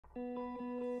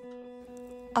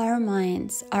Our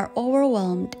minds are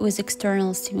overwhelmed with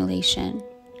external stimulation,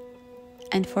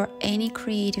 and for any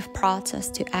creative process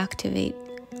to activate,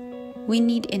 we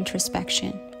need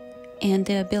introspection and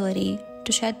the ability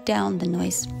to shut down the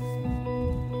noise.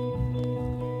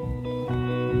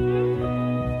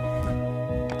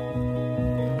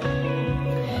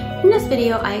 In this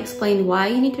video, I explained why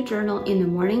you need to journal in the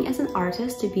morning as an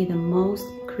artist to be the most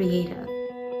creative.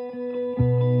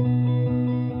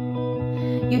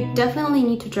 You definitely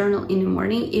need to journal in the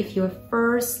morning if your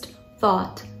first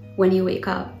thought when you wake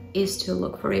up is to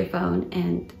look for your phone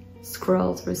and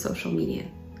scroll through social media,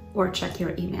 or check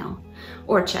your email,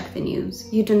 or check the news.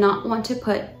 You do not want to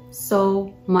put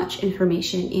so much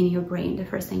information in your brain the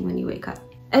first thing when you wake up.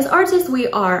 As artists, we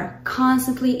are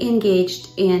constantly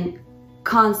engaged in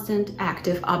constant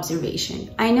active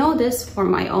observation. I know this for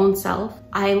my own self.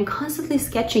 I am constantly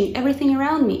sketching everything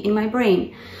around me in my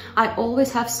brain. I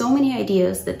always have so many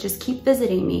ideas that just keep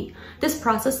visiting me. This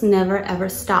process never ever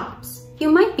stops.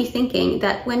 You might be thinking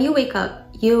that when you wake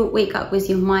up with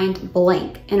your mind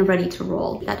blank and ready to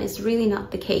roll. That is really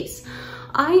not the case.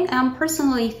 I am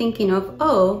personally thinking of,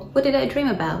 oh, what did I dream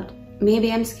about?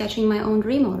 Maybe I'm sketching my own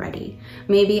dream already.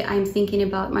 Maybe I'm thinking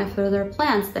about my further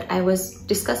plans that I was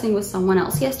discussing with someone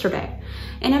else yesterday.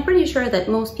 And I'm pretty sure that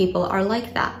most people are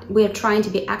like that. We are trying to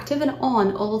be active and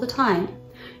on all the time.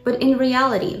 But in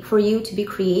reality, for you to be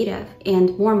creative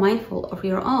and more mindful of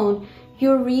your own,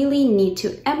 you really need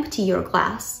to empty your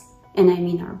glass, and I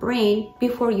mean our brain,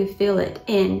 before you fill it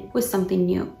in with something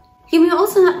new. You may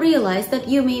also not realize that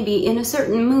you may be in a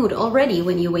certain mood already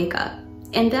when you wake up.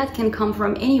 And that can come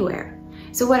from anywhere.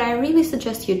 So what I really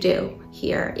suggest you do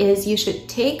here is you should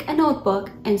take a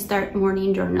notebook and start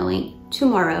morning journaling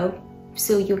tomorrow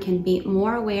so you can be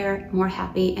more aware, more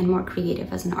happy, and more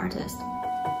creative as an artist.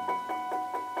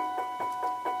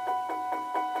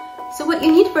 So what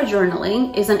you need for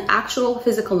journaling is an actual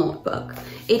physical notebook.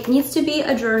 It needs to be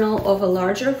a journal of a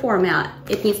larger format.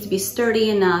 It needs to be sturdy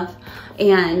enough.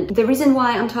 And the reason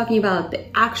why I'm talking about the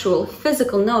actual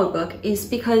physical notebook is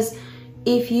because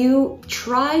if you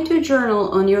try to journal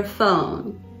on your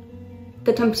phone,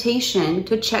 the temptation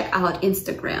to check out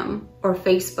Instagram or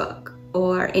Facebook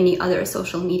or any other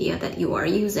social media that you are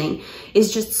using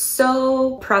is just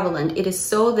so prevalent. It is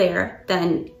so there,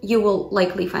 then you will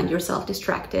likely find yourself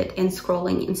distracted and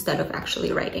scrolling instead of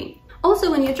actually writing.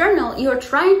 Also, when you journal, you're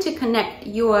trying to connect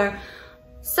your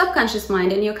subconscious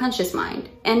mind and your conscious mind.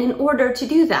 And in order to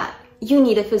do that, you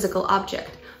need a physical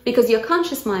object. Because your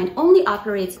conscious mind only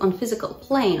operates on physical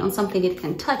plane, on something it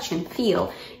can touch and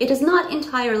feel. It is not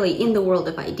entirely in the world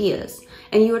of ideas.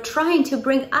 And you are trying to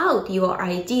bring out your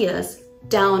ideas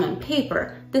down on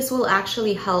paper. This will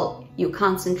actually help you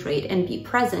concentrate and be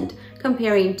present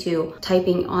comparing to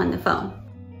typing on the phone.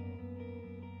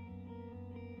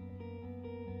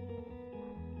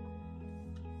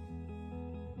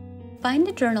 Find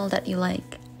a journal that you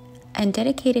like and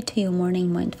dedicate it to your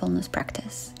morning mindfulness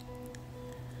practice.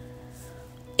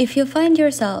 If you find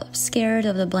yourself scared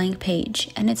of the blank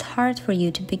page and it's hard for you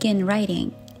to begin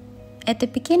writing, at the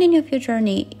beginning of your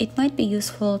journey, it might be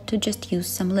useful to just use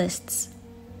some lists.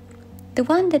 The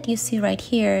one that you see right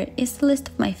here is the list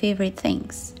of my favorite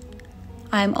things.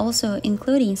 I'm also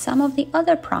including some of the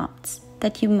other prompts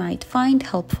that you might find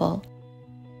helpful.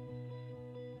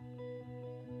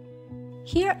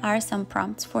 Here are some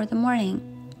prompts for the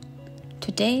morning.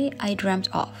 Today I dreamt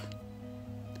of.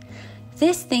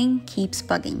 This thing keeps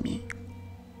bugging me.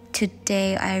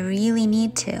 Today I really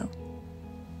need to.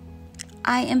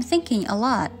 I am thinking a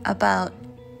lot about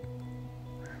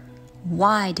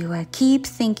why do I keep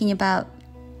thinking about?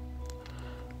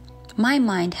 My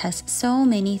mind has so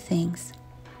many things.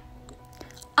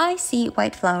 I see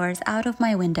white flowers out of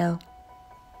my window.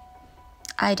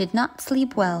 I did not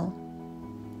sleep well.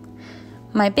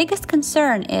 My biggest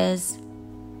concern is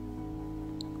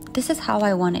this is how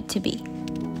I want it to be.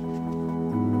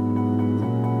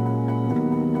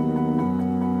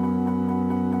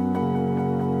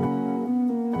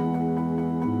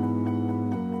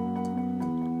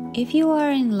 If you are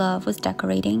in love with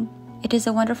decorating, it is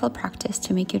a wonderful practice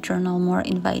to make your journal more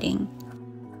inviting.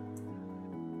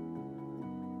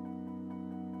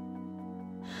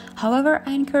 However,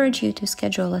 I encourage you to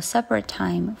schedule a separate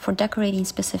time for decorating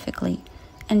specifically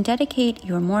and dedicate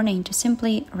your morning to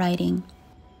simply writing.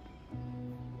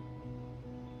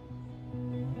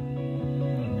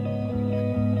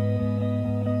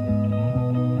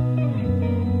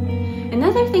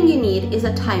 other thing you need is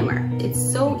a timer. It's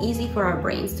so easy for our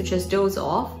brains to just doze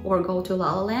off or go to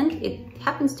la la land. It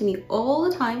happens to me all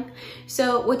the time.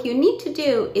 So what you need to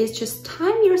do is just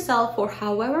time yourself for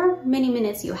however many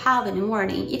minutes you have in the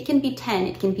morning. It can be 10,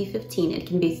 it can be 15, it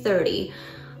can be 30.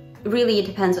 Really, it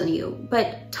depends on you.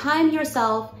 But time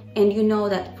yourself, and you know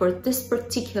that for this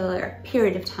particular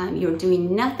period of time, you're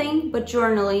doing nothing but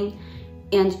journaling,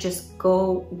 and just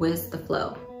go with the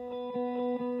flow.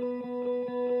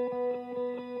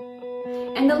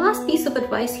 And the last piece of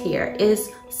advice here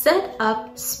is set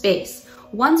up space.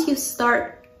 Once you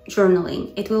start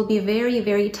journaling, it will be very,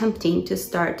 very tempting to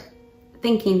start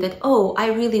thinking that, oh, I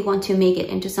really want to make it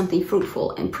into something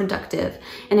fruitful and productive,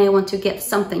 and I want to get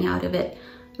something out of it.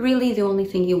 Really, the only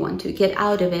thing you want to get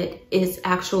out of it is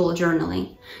actual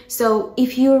journaling. So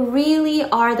if you really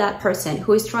are that person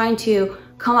who is trying to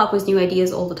come up with new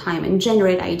ideas all the time and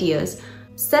generate ideas,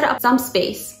 set up some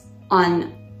space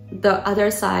on the other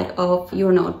side of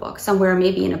your notebook, somewhere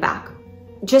maybe in the back.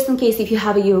 Just in case if you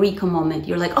have a eureka moment,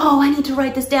 you're like, oh, I need to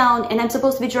write this down and I'm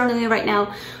supposed to be journaling right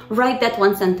now. Write that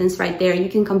one sentence right there. You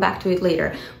can come back to it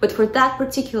later. But for that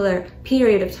particular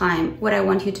period of time, what I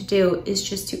want you to do is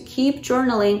just to keep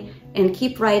journaling and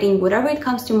keep writing whatever it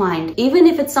comes to mind. Even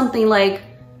if it's something like,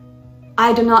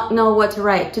 I do not know what to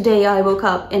write. Today I woke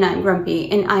up and I'm grumpy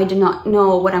and I do not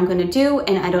know what I'm gonna do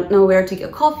and I don't know where to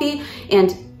get coffee,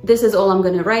 and this is all I'm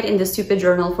gonna write in this stupid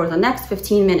journal for the next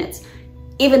 15 minutes.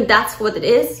 Even that's what it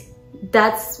is,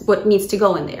 that's what needs to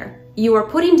go in there. You are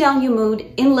putting down your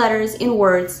mood in letters, in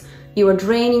words, you are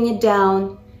draining it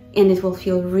down, and it will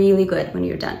feel really good when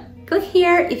you're done. Click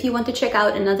here if you want to check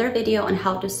out another video on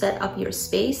how to set up your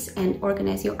space and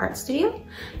organize your art studio.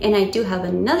 And I do have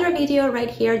another video right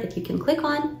here that you can click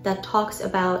on that talks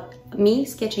about me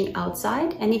sketching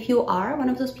outside. And if you are one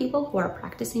of those people who are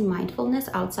practicing mindfulness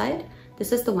outside,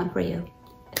 this is the one for you.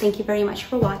 Thank you very much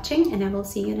for watching, and I will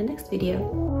see you in the next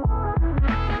video.